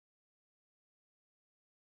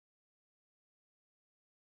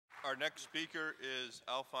Our next speaker is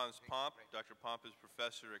Alfons Pomp. Dr. Pomp is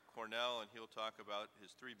professor at Cornell, and he'll talk about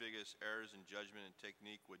his three biggest errors in judgment and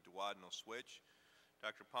technique with duodenal switch.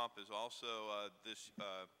 Dr. Pomp is also this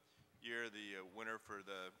year the winner for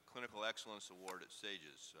the Clinical Excellence Award at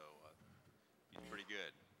SAGES, so he's pretty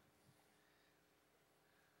good.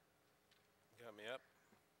 Got me up.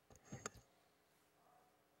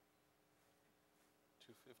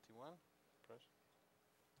 251. Press.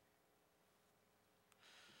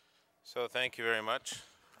 So thank you very much.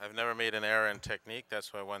 I've never made an error in technique.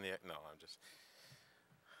 That's why I won the. No, I'm just.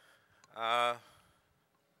 How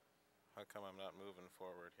come I'm not moving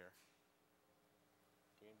forward here?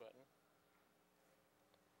 Green button.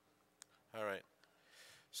 All right.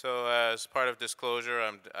 So as part of disclosure,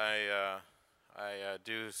 I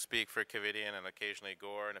do speak for Covidian and occasionally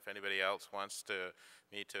Gore, and if anybody else wants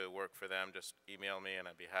me to work for them, just email me and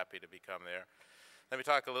I'd be happy to become there. Let me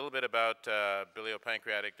talk a little bit about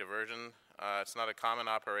biliopancreatic diversion. It's not a common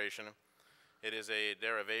operation. It is a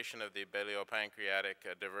derivation of the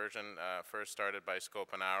biliopancreatic diversion first started by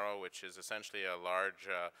Scopanaro, which is essentially a large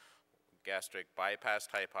gastric bypass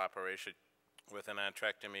type operation with an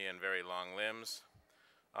antrectomy and very long limbs.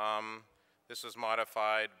 This was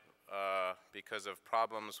modified because of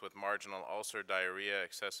problems with marginal ulcer, diarrhea,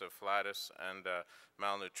 excessive flatus, and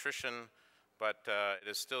malnutrition, but it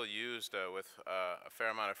is still used with a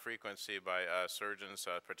fair amount of frequency by surgeons,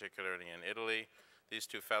 particularly in Italy. These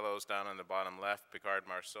two fellows down on the bottom left, Picard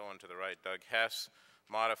Marceau, and to the right, Doug Hess,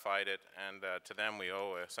 modified it, and to them we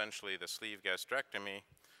owe essentially the sleeve gastrectomy,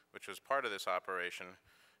 which was part of this operation.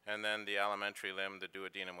 And then the alimentary limb, the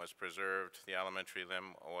duodenum, was preserved. The alimentary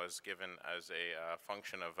limb was given as a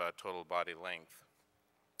function of total body length.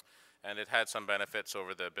 And it had some benefits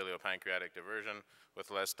over the biliopancreatic diversion with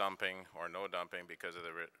less dumping or no dumping because of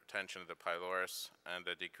the retention of the pylorus and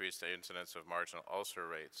the decreased incidence of marginal ulcer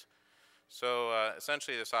rates. So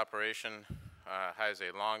essentially this operation has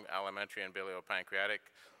a long alimentary and biliopancreatic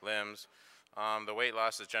limbs. The weight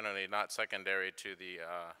loss is generally not secondary to the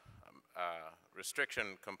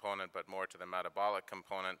restriction component, but more to the metabolic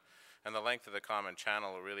component. And the length of the common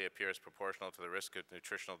channel really appears proportional to the risk of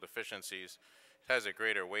nutritional deficiencies. It has a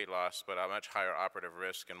greater weight loss, but a much higher operative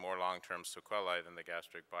risk and more long-term sequelae than the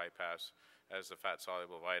gastric bypass, as the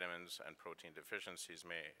fat-soluble vitamins and protein deficiencies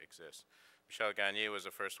may exist. Michel Gagné was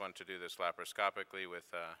the first one to do this laparoscopically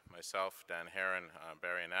with myself, Dan Heron,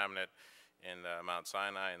 Barry and Amnett in Mount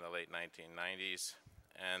Sinai in the late 1990s.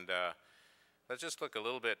 And let's just look a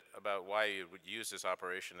little bit about why you would use this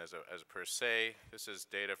operation as per se. This is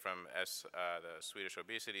data from the Swedish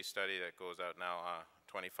obesity study that goes out now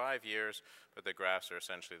 25 years, but the graphs are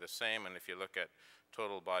essentially the same. And if you look at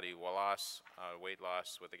total body loss, weight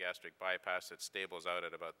loss with the gastric bypass, it stables out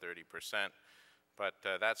at about 30%. But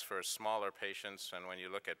that's for smaller patients, and when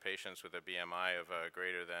you look at patients with a BMI of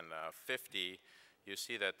greater than 50, you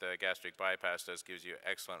see that the gastric bypass gives you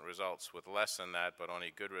excellent results with less than that, but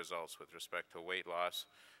only good results with respect to weight loss.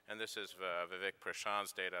 And this is Vivek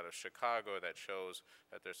Prashant's data out of Chicago that shows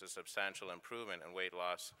that there's a substantial improvement in weight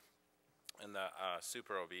loss in the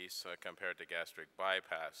super obese compared to gastric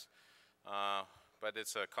bypass. But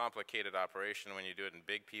it's a complicated operation. When you do it in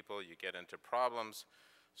big people, you get into problems.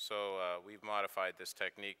 So we've modified this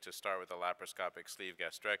technique to start with a laparoscopic sleeve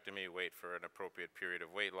gastrectomy, wait for an appropriate period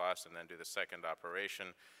of weight loss, and then do the second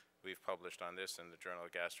operation. We've published on this in the Journal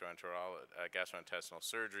of Gastrointestinal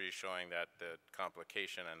Surgery, showing that the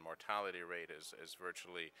complication and mortality rate is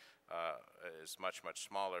virtually much, much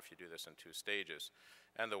smaller if you do this in 2 stages.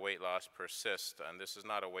 And the weight loss persists. And this is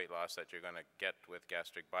not a weight loss that you're going to get with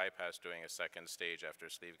gastric bypass doing a second stage after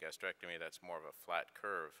sleeve gastrectomy. That's more of a flat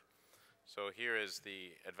curve. So here is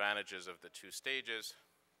the advantages of the 2 stages.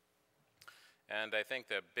 And I think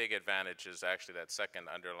the big advantage is actually that second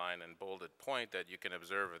underlined and bolded point that you can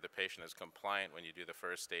observe if the patient is compliant when you do the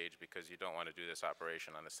first stage, because you don't want to do this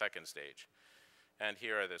operation on the second stage. And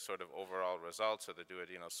here are the sort of overall results of the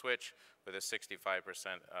duodenal switch with a 65%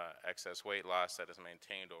 excess weight loss that is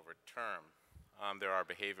maintained over term. There are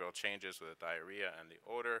behavioral changes with the diarrhea and the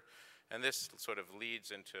odor. And this sort of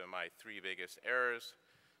leads into my 3 biggest errors.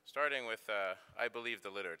 Starting with, I believe the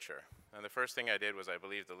literature. And the first thing I did was I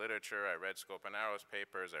believed the literature. I read Scopanaro's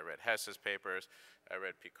papers, I read Hess's papers, I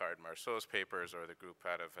read Picard Marceau's papers, or the group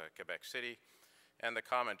out of Quebec City. And the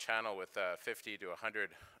common channel with 50 to 100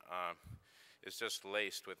 is just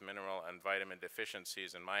laced with mineral and vitamin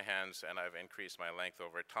deficiencies in my hands, and I've increased my length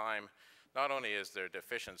over time. Not only is there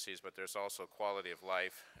deficiencies, but there's also quality of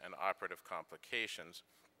life and operative complications.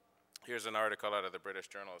 Here's an article out of the British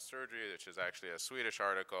Journal of Surgery, which is actually a Swedish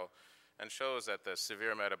article, and shows that the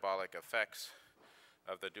severe metabolic effects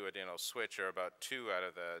of the duodenal switch are about 2 out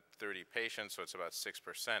of the 30 patients, so it's about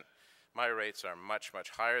 6%. My rates are much, much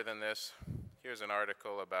higher than this. Here's an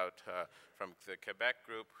article about, from the Quebec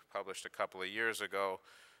group, published a couple of years ago,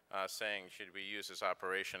 saying, should we use this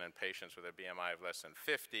operation in patients with a BMI of less than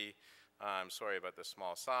 50? I'm sorry about the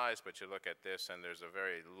small size, but you look at this and there's a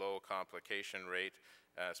very low complication rate,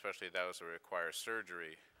 especially those that require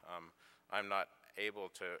surgery. I'm not able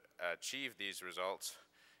to achieve these results,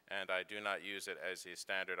 and I do not use it as a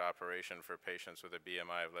standard operation for patients with a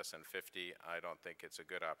BMI of less than 50. I don't think it's a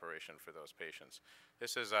good operation for those patients.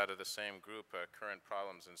 This is out of the same group, current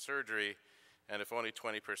problems in surgery, and if only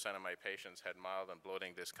 20% of my patients had mild and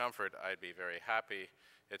bloating discomfort, I'd be very happy.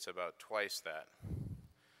 It's about twice that.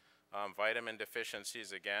 Vitamin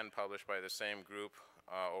deficiencies, again, published by the same group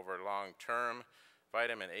over long term.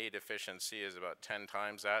 Vitamin A deficiency is about 10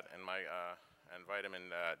 times that, and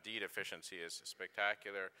vitamin D deficiency is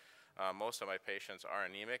spectacular. Most of my patients are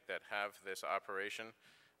anemic that have this operation,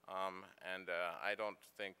 and I don't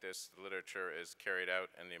think this literature is carried out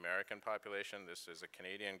in the American population. This is a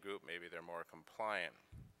Canadian group. Maybe they're more compliant.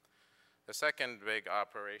 The second big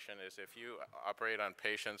operation is if you operate on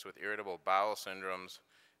patients with irritable bowel syndromes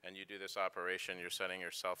and you do this operation, you're setting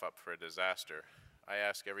yourself up for a disaster. I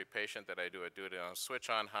ask every patient that I do a duodenal switch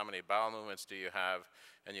on, how many bowel movements do you have?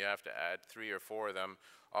 And you have to add 3 or 4 of them,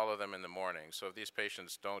 all of them in the morning. So if these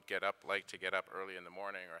patients don't like to get up early in the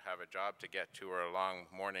morning or have a job to get to or a long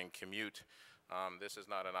morning commute, this is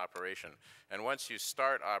not an operation. And once you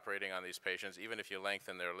start operating on these patients, even if you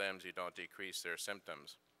lengthen their limbs, you don't decrease their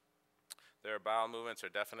symptoms. Their bowel movements are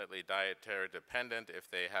definitely dietary dependent. If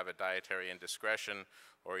they have a dietary indiscretion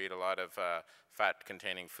or eat a lot of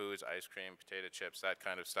fat-containing foods, ice cream, potato chips, that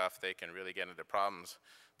kind of stuff, they can really get into problems.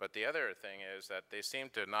 But the other thing is that they seem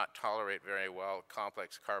to not tolerate very well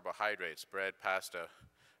complex carbohydrates, bread, pasta,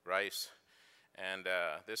 rice, and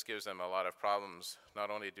this gives them a lot of problems. Not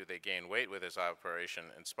only do they gain weight with this operation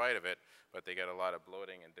in spite of it, but they get a lot of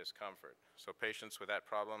bloating and discomfort. So patients with that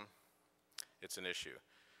problem, it's an issue.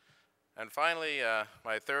 And finally,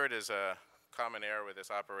 my third is a common error with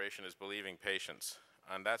this operation is believing patients.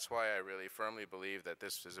 And that's why I really firmly believe that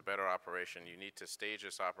this is a better operation. You need to stage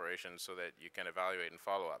this operation so that you can evaluate and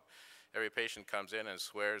follow up. Every patient comes in and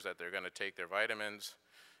swears that they're going to take their vitamins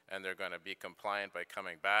and they're going to be compliant by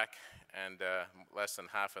coming back, and less than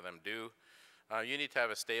half of them do. You need to have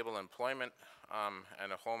a stable employment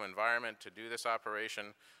and a home environment to do this operation.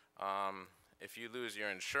 If you lose your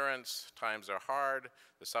insurance, times are hard.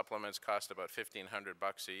 The supplements cost about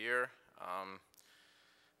 $1,500 a year.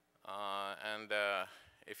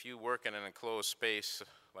 If you work in an enclosed space,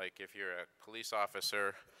 like if you're a police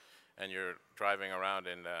officer and you're driving around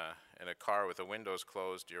in a car with the windows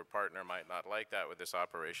closed, your partner might not like that with this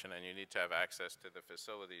operation, and you need to have access to the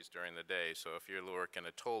facilities during the day. So if you work in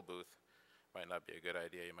a toll booth, might not be a good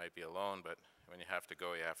idea. You might be alone, but when you have to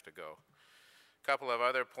go, you have to go. A couple of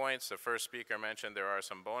other points. The first speaker mentioned there are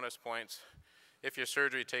some bonus points. If your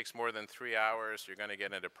surgery takes more than 3 hours, you're going to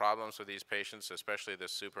get into problems with these patients, especially the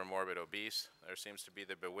super morbid obese. There seems to be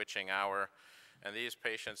the bewitching hour. And these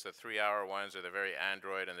patients, the 3-hour ones, are the very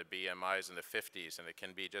android and the BMIs in the 50s. And it can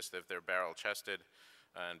be just if they're barrel-chested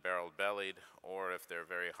and barrel-bellied, or if they're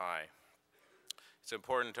very high. It's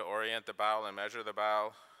important to orient the bowel and measure the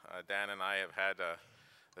bowel. Dan and I have had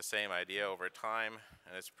the same idea over time,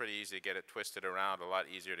 and it's pretty easy to get it twisted around, a lot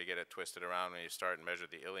easier to get it twisted around when you start and measure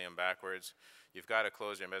the ileum backwards. You've got to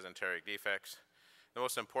close your mesenteric defects. The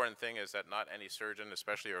most important thing is that not any surgeon,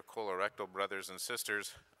 especially your colorectal brothers and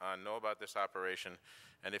sisters, know about this operation,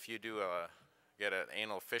 and if you do get an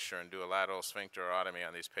anal fissure and do a lateral sphincterotomy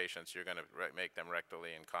on these patients, you're going to make them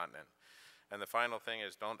rectally incontinent. And the final thing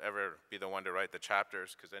is don't ever be the one to write the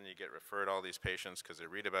chapters, because then you get referred all these patients because they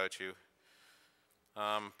read about you.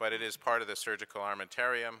 But it is part of the surgical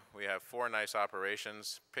armamentarium. We have 4 nice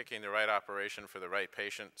operations. Picking the right operation for the right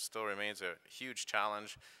patient still remains a huge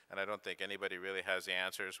challenge, and I don't think anybody really has the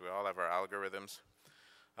answers. We all have our algorithms.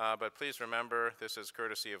 But please remember, this is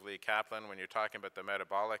courtesy of Lee Kaplan. When you're talking about the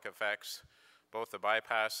metabolic effects, both the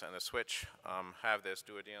bypass and the switch have this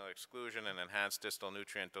duodenal exclusion and enhanced distal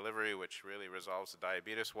nutrient delivery, which really resolves the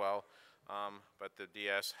diabetes well. But the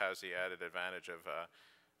DS has the added advantage of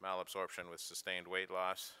malabsorption with sustained weight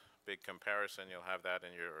loss. Big comparison, you'll have that in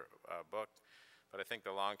your book. But I think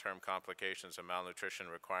the long-term complications of malnutrition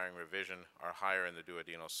requiring revision are higher in the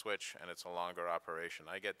duodenal switch, and it's a longer operation.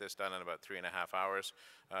 I get this done in about 3.5 hours.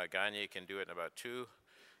 Gagne can do it in about 2,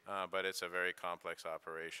 but it's a very complex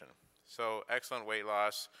operation. So excellent weight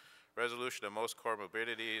loss, resolution of most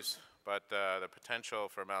comorbidities, but the potential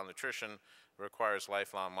for malnutrition requires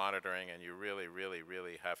lifelong monitoring, and you really, really,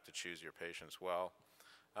 really have to choose your patients well.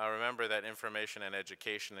 Remember that information and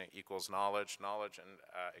education equals knowledge. Knowledge and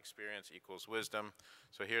experience equals wisdom.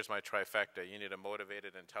 So here's my trifecta. You need a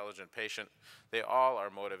motivated, intelligent patient. They all are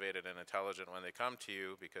motivated and intelligent when they come to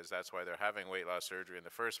you because that's why they're having weight loss surgery in the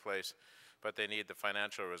first place. But they need the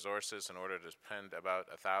financial resources in order to spend about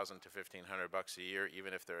 $1,000 to $1,500 a year,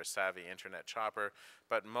 even if they're a savvy internet shopper.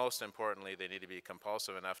 But most importantly, they need to be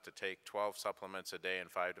compulsive enough to take 12 supplements a day in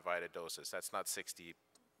 5 divided doses. That's not 60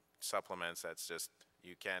 supplements. That's just,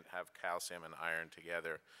 you can't have calcium and iron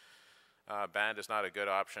together. Band is not a good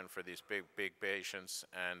option for these big patients,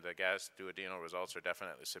 and the gas duodenal results are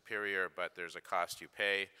definitely superior, but there's a cost you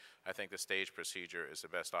pay. I think the stage procedure is the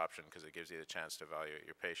best option because it gives you the chance to evaluate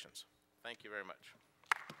your patients. Thank you very much.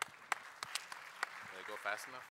 Did I go fast enough?